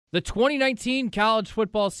The 2019 college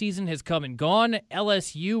football season has come and gone.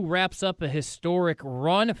 LSU wraps up a historic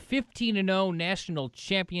run, 15-0 national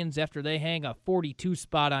champions after they hang a 42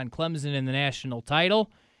 spot on Clemson in the national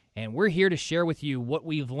title. And we're here to share with you what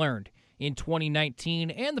we've learned in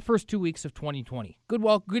 2019 and the first 2 weeks of 2020.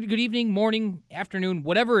 Good evening, morning, afternoon,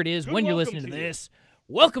 whatever it is when you're listening to this.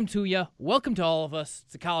 Welcome to you. Welcome to all of us.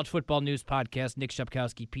 It's the College Football News Podcast. Nick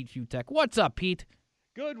Shepkowski, Pete Futek. What's up, Pete?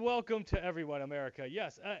 Good welcome to everyone, America.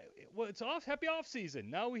 Yes, it's happy off season.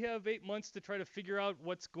 Now we have 8 months to try to figure out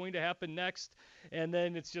what's going to happen next, and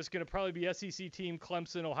then it's just going to probably be SEC team,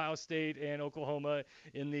 Clemson, Ohio State, and Oklahoma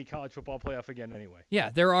in the college football playoff again anyway. Yeah,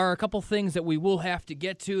 there are a couple things that we will have to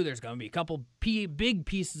get to. There's going to be a couple big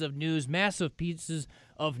pieces of news, massive pieces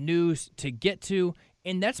of news to get to,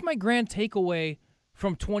 and that's my grand takeaway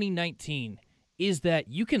from 2019 is that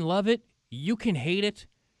you can love it, you can hate it.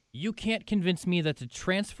 You can't convince me that the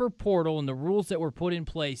transfer portal and the rules that were put in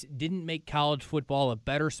place didn't make college football a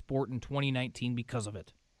better sport in 2019 because of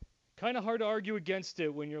it. Kind of hard to argue against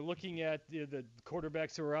it when you're looking at the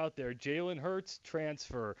quarterbacks who are out there. Jalen Hurts,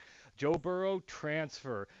 transfer. Joe Burrow,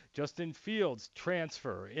 transfer. Justin Fields,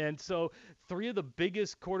 transfer. And so 3 of the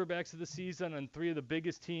biggest quarterbacks of the season on 3 of the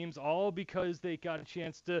biggest teams, all because they got a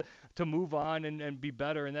chance to move on and be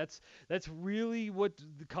better. And that's really what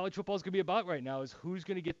the college football is going to be about right now, is who's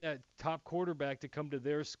going to get that top quarterback to come to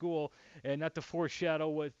their school. And not to foreshadow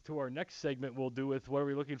what to our next segment we'll do with what are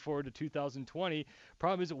we looking forward to 2020.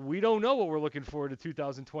 Problem is we don't know what we're looking forward to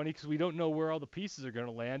 2020 because we don't know where all the pieces are going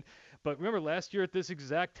to land. But remember, last year at this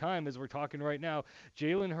exact time, as we're talking right now,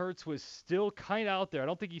 Jalen Hurts was still kind of out there. I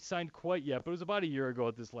don't think he signed quite yet, but it was about a year ago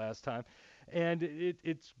at this last time. And it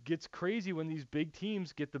gets crazy when these big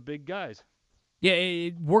teams get the big guys. Yeah,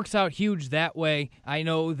 it works out huge that way. I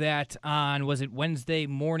know that on, was it Wednesday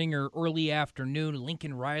morning or early afternoon,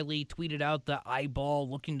 Lincoln Riley tweeted out the eyeball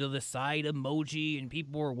looking to the side emoji, and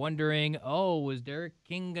people were wondering, is Derek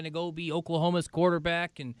King going to go be Oklahoma's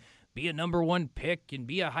quarterback and be a number 1 pick and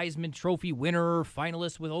be a Heisman Trophy winner or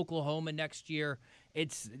finalist with Oklahoma next year?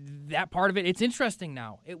 It's that part of it. It's interesting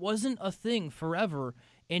now. It wasn't a thing forever.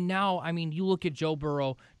 And now, I mean, you look at Joe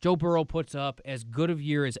Burrow. Joe Burrow puts up as good of a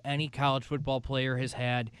year as any college football player has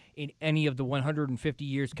had in any of the 150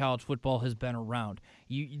 years college football has been around.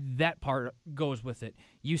 That part goes with it.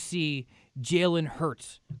 You see Jalen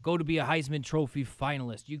Hurts go to be a Heisman Trophy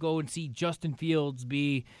finalist. You go and see Justin Fields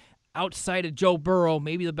be, outside of Joe Burrow,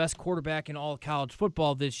 maybe the best quarterback in all of college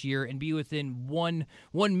football this year, and be within one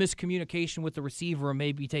miscommunication with the receiver and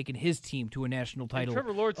maybe taking his team to a national title and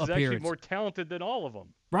Trevor Lawrence appearance. is actually more talented than all of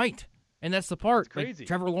them. Right. And that's the part. It's crazy. Like,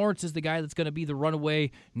 Trevor Lawrence is the guy that's going to be the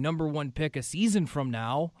runaway number 1 pick a season from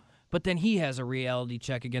now, but then he has a reality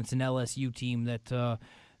check against an LSU team that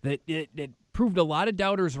proved a lot of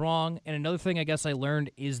doubters wrong. And another thing I guess I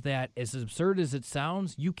learned is that, as absurd as it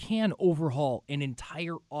sounds, you can overhaul an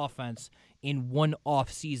entire offense in one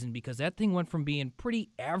off season, because that thing went from being pretty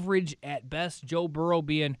average at best, Joe Burrow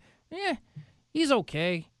being, he's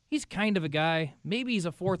okay. He's kind of a guy. Maybe he's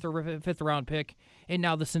a 4th or 5th round pick. And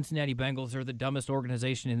now the Cincinnati Bengals are the dumbest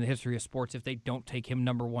organization in the history of sports if they don't take him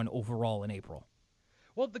number 1 overall in April.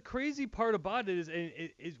 Well, the crazy part about it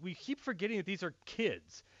is we keep forgetting that these are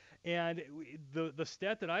kids. And the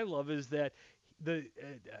stat that I love is that the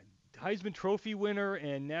Heisman Trophy winner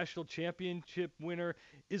and national championship winner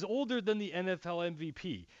is older than the NFL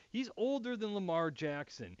MVP. He's older than Lamar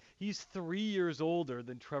Jackson. He's 3 years older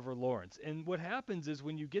than Trevor Lawrence. And what happens is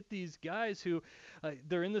when you get these guys who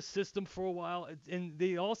they're in the system for a while, and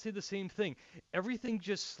they all say the same thing, everything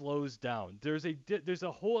just slows down. There's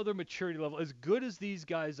a whole other maturity level. As good as these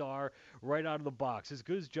guys are right out of the box, as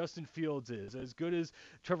good as Justin Fields is, as good as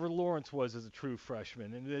Trevor Lawrence was as a true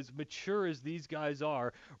freshman, and as mature as these guys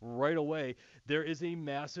are right away, there is a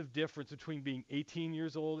massive difference between being 18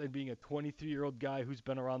 years old and being a 23-year-old guy who's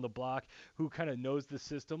been around the block, who kind of knows the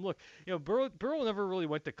system. Look, Burrow never really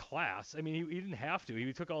went to class. I mean, he didn't have to.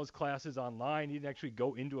 He took all his classes online. He didn't actually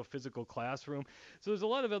go into a physical classroom. So there's a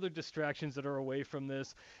lot of other distractions that are away from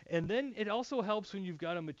this. And then it also helps when you've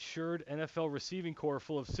got a matured NFL receiving corps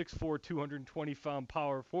full of 6'4", 220-pound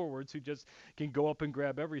power forwards who just can go up and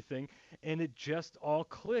grab everything. And it just all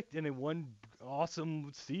clicked in a one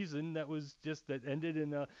awesome season that ended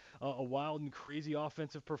in a wild and crazy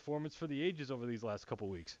offensive performance for the ages over these last couple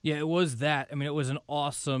weeks. Yeah, it was that. I mean, it was an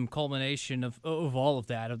awesome culmination of all of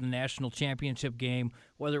that, of the national championship game,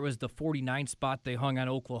 whether it was the 49 spot they hung on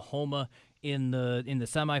Oklahoma in the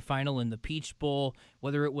semifinal in the Peach Bowl,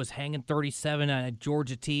 whether it was hanging 37 on a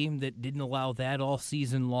Georgia team that didn't allow that all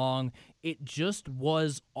season long. It just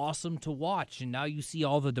was awesome to watch. And now you see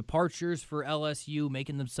all the departures for LSU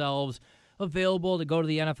making themselves available to go to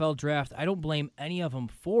the NFL draft. I don't blame any of them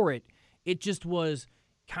for it. It just was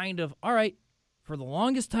kind of, all right, for the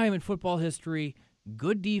longest time in football history,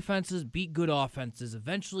 good defenses beat good offenses.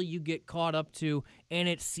 Eventually you get caught up to, and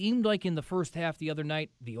it seemed like in the first half the other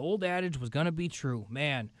night, the old adage was going to be true.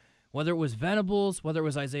 Man, whether it was Venables, whether it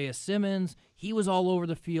was Isaiah Simmons, he was all over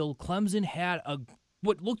the field. Clemson had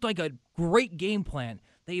what looked like a great game plan.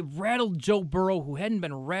 They rattled Joe Burrow, who hadn't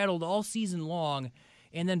been rattled all season long,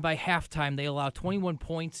 and then by halftime they allowed 21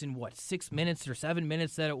 points in, 6 minutes or 7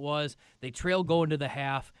 minutes that it was. They trail going to the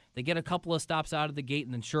half. They get a couple of stops out of the gate,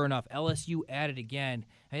 and then sure enough, LSU added again.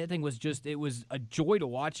 And I think it was a joy to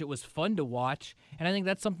watch. It was fun to watch. And I think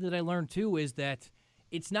that's something that I learned too, is that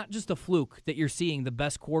it's not just a fluke that you're seeing the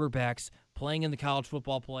best quarterbacks playing in the college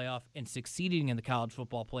football playoff and succeeding in the college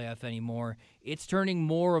football playoff anymore. It's turning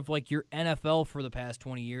more of like your NFL for the past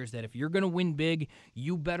 20 years, that if you're going to win big,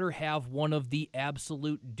 you better have one of the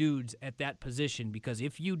absolute dudes at that position, because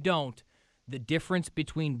if you don't, the difference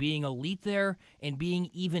between being elite there and being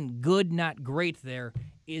even good, not great there,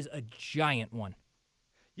 is a giant one.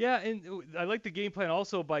 Yeah, and I like the game plan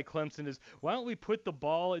also by Clemson is, why don't we put the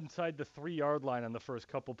ball inside the 3-yard line on the first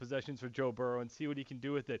couple possessions for Joe Burrow and see what he can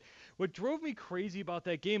do with it. What drove me crazy about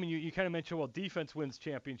that game, and you kind of mentioned, well, defense wins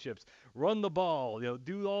championships, run the ball,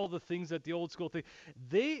 do all the things that the old school thing.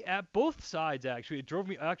 They, at both sides actually, it drove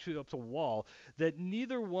me actually up to a wall that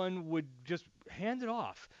neither one would just hand it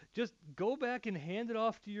off. Just go back and hand it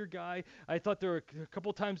off to your guy. I thought there were a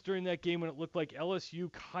couple times during that game when it looked like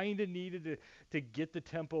LSU kind of needed to get the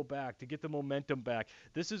tempo back, to get the momentum back.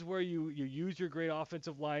 This is where you use your great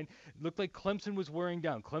offensive line. It looked like Clemson was wearing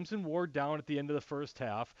down. Clemson wore down at the end of the first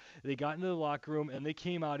half. They got into the locker room, and they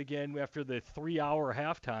came out again after the 3-hour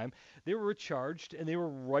halftime. They were recharged, and they were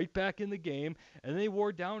right back in the game, and they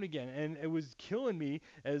wore down again. And it was killing me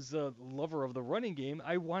as a lover of the running game.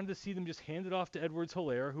 I wanted to see them just hand it off to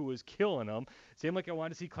Edwards-Helaire, who was killing them. Same like I wanted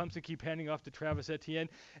to see Clemson keep handing off to Travis Etienne.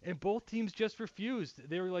 And both teams just refused.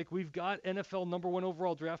 They were like, we've got NFL number 1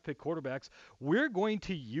 overall draft pick quarterbacks. We're going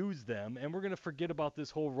to use them, and we're going to forget about this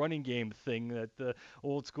whole running game thing that the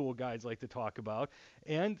old school guys like to talk about.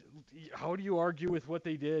 And how do you argue with what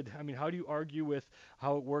they did? I mean, how do you argue with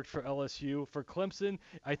how it worked for LSU? For Clemson,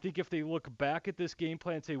 I think if they look back at this game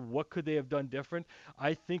plan and say, what could they have done different?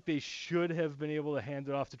 I think they should have been able to hand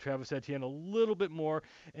it off to Travis Etienne a little bit more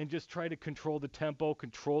and just try to control the tempo,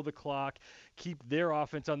 control the clock, keep their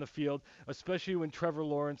offense on the field, especially when Trevor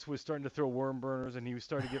Lawrence was starting to throw worm burners and he was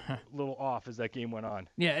starting to get a little off as that game went on.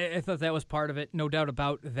 Yeah, I thought that was part of it. No doubt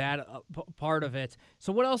about that part of it.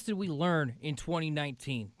 So what else did we learn in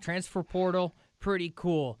 2019? Transfer portal, pretty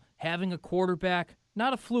cool. Having a quarterback,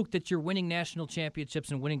 not a fluke that you're winning national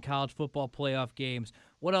championships and winning college football playoff games.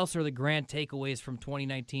 What else are the grand takeaways from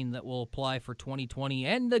 2019 that will apply for 2020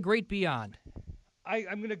 and the great beyond?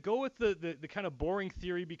 I'm going to go with the kind of boring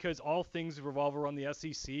theory, because all things revolve around the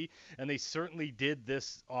SEC, and they certainly did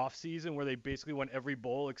this offseason where they basically won every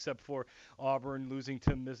bowl except for Auburn losing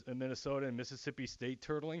to Minnesota and Mississippi State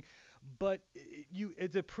turtling. But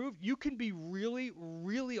it's a proof you can be really,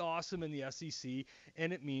 really awesome in the SEC,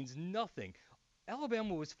 and it means nothing.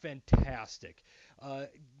 Alabama was fantastic.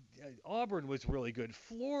 Auburn was really good.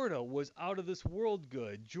 Florida was out of this world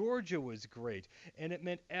good. Georgia was great. And it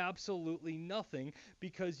meant absolutely nothing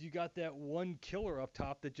because you got that one killer up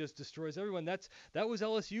top that just destroys everyone. That was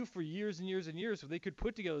LSU for years and years and years. So they could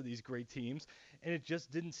put together these great teams, and it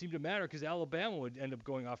just didn't seem to matter because Alabama would end up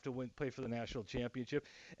going off to play for the national championship.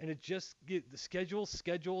 And it just the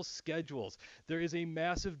schedules. There is a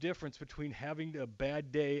massive difference between having a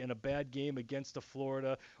bad day and a bad game against a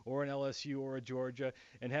Florida or an LSU or a Georgia,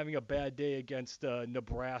 and having a bad day against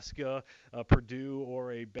Nebraska, Purdue,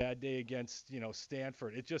 or a bad day against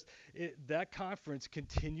Stanford. That conference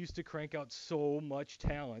continues to crank out so much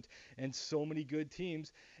talent and so many good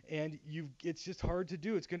teams, and it's just hard to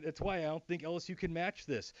do. That's why I don't think LSU can match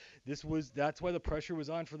this. That's why the pressure was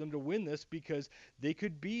on for them to win this, because they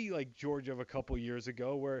could be like Georgia of a couple years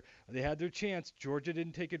ago where they had their chance. Georgia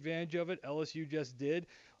didn't take advantage of it. LSU just did.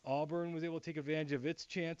 Auburn was able to take advantage of its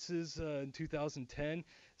chances in 2010.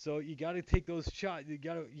 So you got to take those shots. You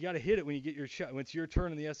got to hit it when you get your shot. When it's your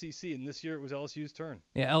turn in the SEC, and this year it was LSU's turn.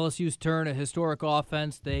 Yeah, LSU's turn, a historic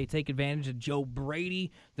offense. They take advantage of Joe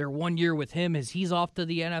Brady. They're 1 year with him as he's off to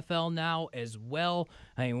the NFL now as well.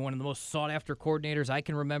 I mean, one of the most sought-after coordinators I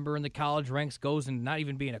can remember in the college ranks goes and not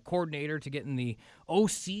even being a coordinator to getting the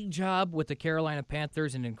OC job with the Carolina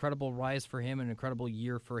Panthers. An incredible rise for him, an incredible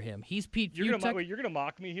year for him. He's Pete. You're going to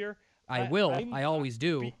mock me here? I will. I always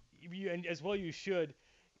do. And as well you should.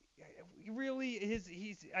 really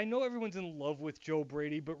he's I know everyone's in love with Joe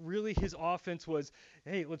Brady, but really his offense was,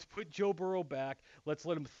 hey, let's put Joe Burrow back. Let's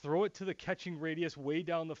let him throw it to the catching radius way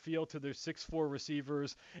down the field to their 6'4"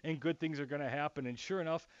 receivers, and good things are going to happen. And sure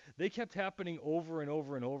enough, they kept happening over and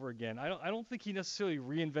over and over again. I don't think he necessarily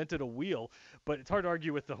reinvented a wheel, but it's hard to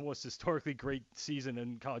argue with the most historically great season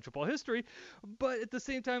in college football history. But at the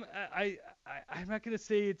same time, I'm not going to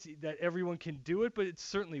say it's that everyone can do it, but it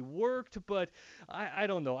certainly worked. But I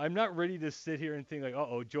don't know. I'm not ready to sit here and think like,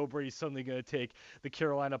 uh-oh, Joe Brady's suddenly going to take the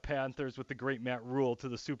Carolina Panthers with the great Matt Rule to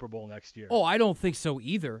the Super Bowl next year. Oh, I don't think so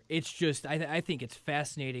either. It's just I think it's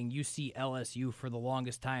fascinating. You see LSU for the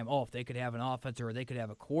longest time. Oh, if they could have an offense or they could have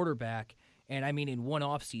a quarterback. And, I mean, in one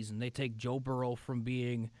offseason, they take Joe Burrow from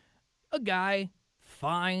being a guy,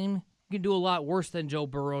 fine, you can do a lot worse than Joe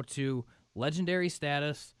Burrow, to legendary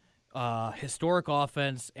status, historic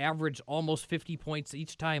offense, average almost 50 points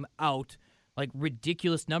each time out, like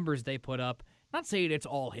ridiculous numbers they put up. Not saying it's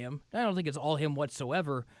all him. I don't think it's all him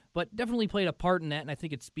whatsoever, but definitely played a part in that, and I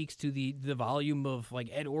think it speaks to the volume of, like,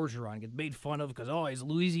 Ed Orgeron gets made fun of because, oh, he's a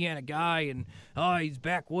Louisiana guy, and, oh, he's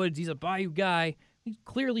backwoods, he's a Bayou guy. He's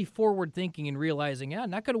clearly forward-thinking and realizing,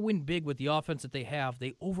 not going to win big with the offense that they have.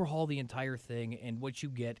 They overhaul the entire thing, and what you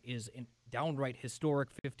get is a downright historic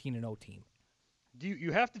 15-0 team. Do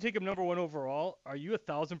you have to take him number one overall? Are you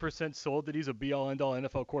 1,000% sold that he's a be-all, end-all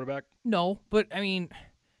NFL quarterback? No, but, I mean,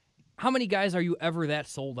 how many guys are you ever that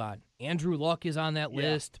sold on? Andrew Luck is on that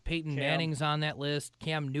list. Peyton Manning's on that list.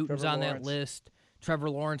 Cam Newton's on that list.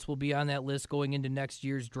 Trevor Lawrence will be on that list going into next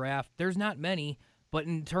year's draft. There's not many, but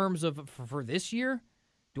in terms of for this year,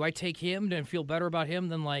 do I take him and feel better about him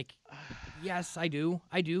than, like, yes, I do.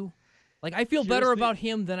 Like, I feel better about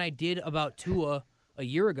him than I did about Tua a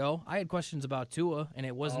year ago. I had questions about Tua, and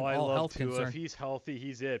it wasn't all health concern. If he's healthy,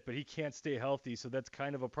 he's it, but he can't stay healthy, so that's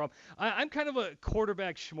kind of a problem. I'm kind of a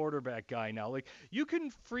quarterback schmorterback guy now. Like, you can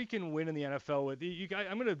freaking win in the NFL with you guys.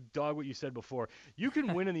 I'm gonna dog what you said before. You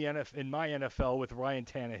can win in my NFL with Ryan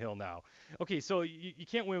Tannehill now. Okay, so you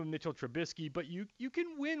can't win with Mitchell Trubisky, but you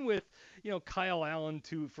can win with Kyle Allen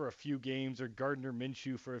for a few games, or Gardner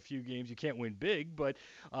Minshew for a few games. You can't win big, but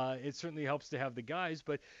it certainly helps to have the guys.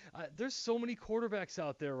 But there's so many quarterbacks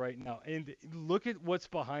out there right now, and look at what's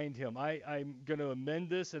behind him. I'm going to amend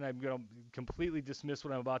this, and I'm going to completely dismiss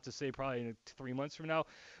what I'm about to say probably in 3 months from now.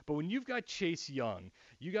 But when you've got Chase Young,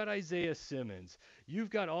 you got Isaiah Simmons, you've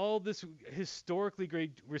got all this historically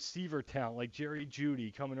great receiver talent like Jerry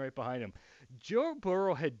Jeudy coming right behind him, Joe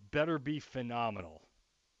Burrow had better be phenomenal.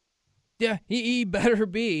 Yeah, he better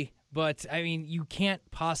be. But, I mean, you can't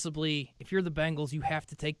possibly, if you're the Bengals, you have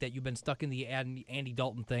to take that. You've been stuck in the Andy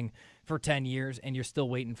Dalton thing for 10 years, and you're still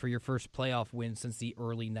waiting for your first playoff win since the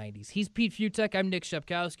early 90s. He's Pete Fiutak. I'm Nick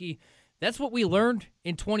Shepkowski. That's what we learned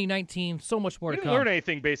in 2019. So much more to come. We didn't learn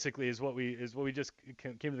anything, basically, is what we just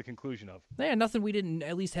came to the conclusion of. Yeah, nothing we didn't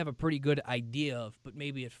at least have a pretty good idea of, but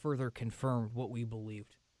maybe it further confirmed what we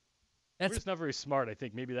believed. We're just not very smart, I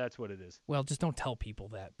think. Maybe that's what it is. Well, just don't tell people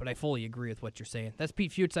that, but I fully agree with what you're saying. That's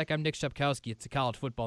Pete Fiutak. I'm Nick Shepkowski. It's a college football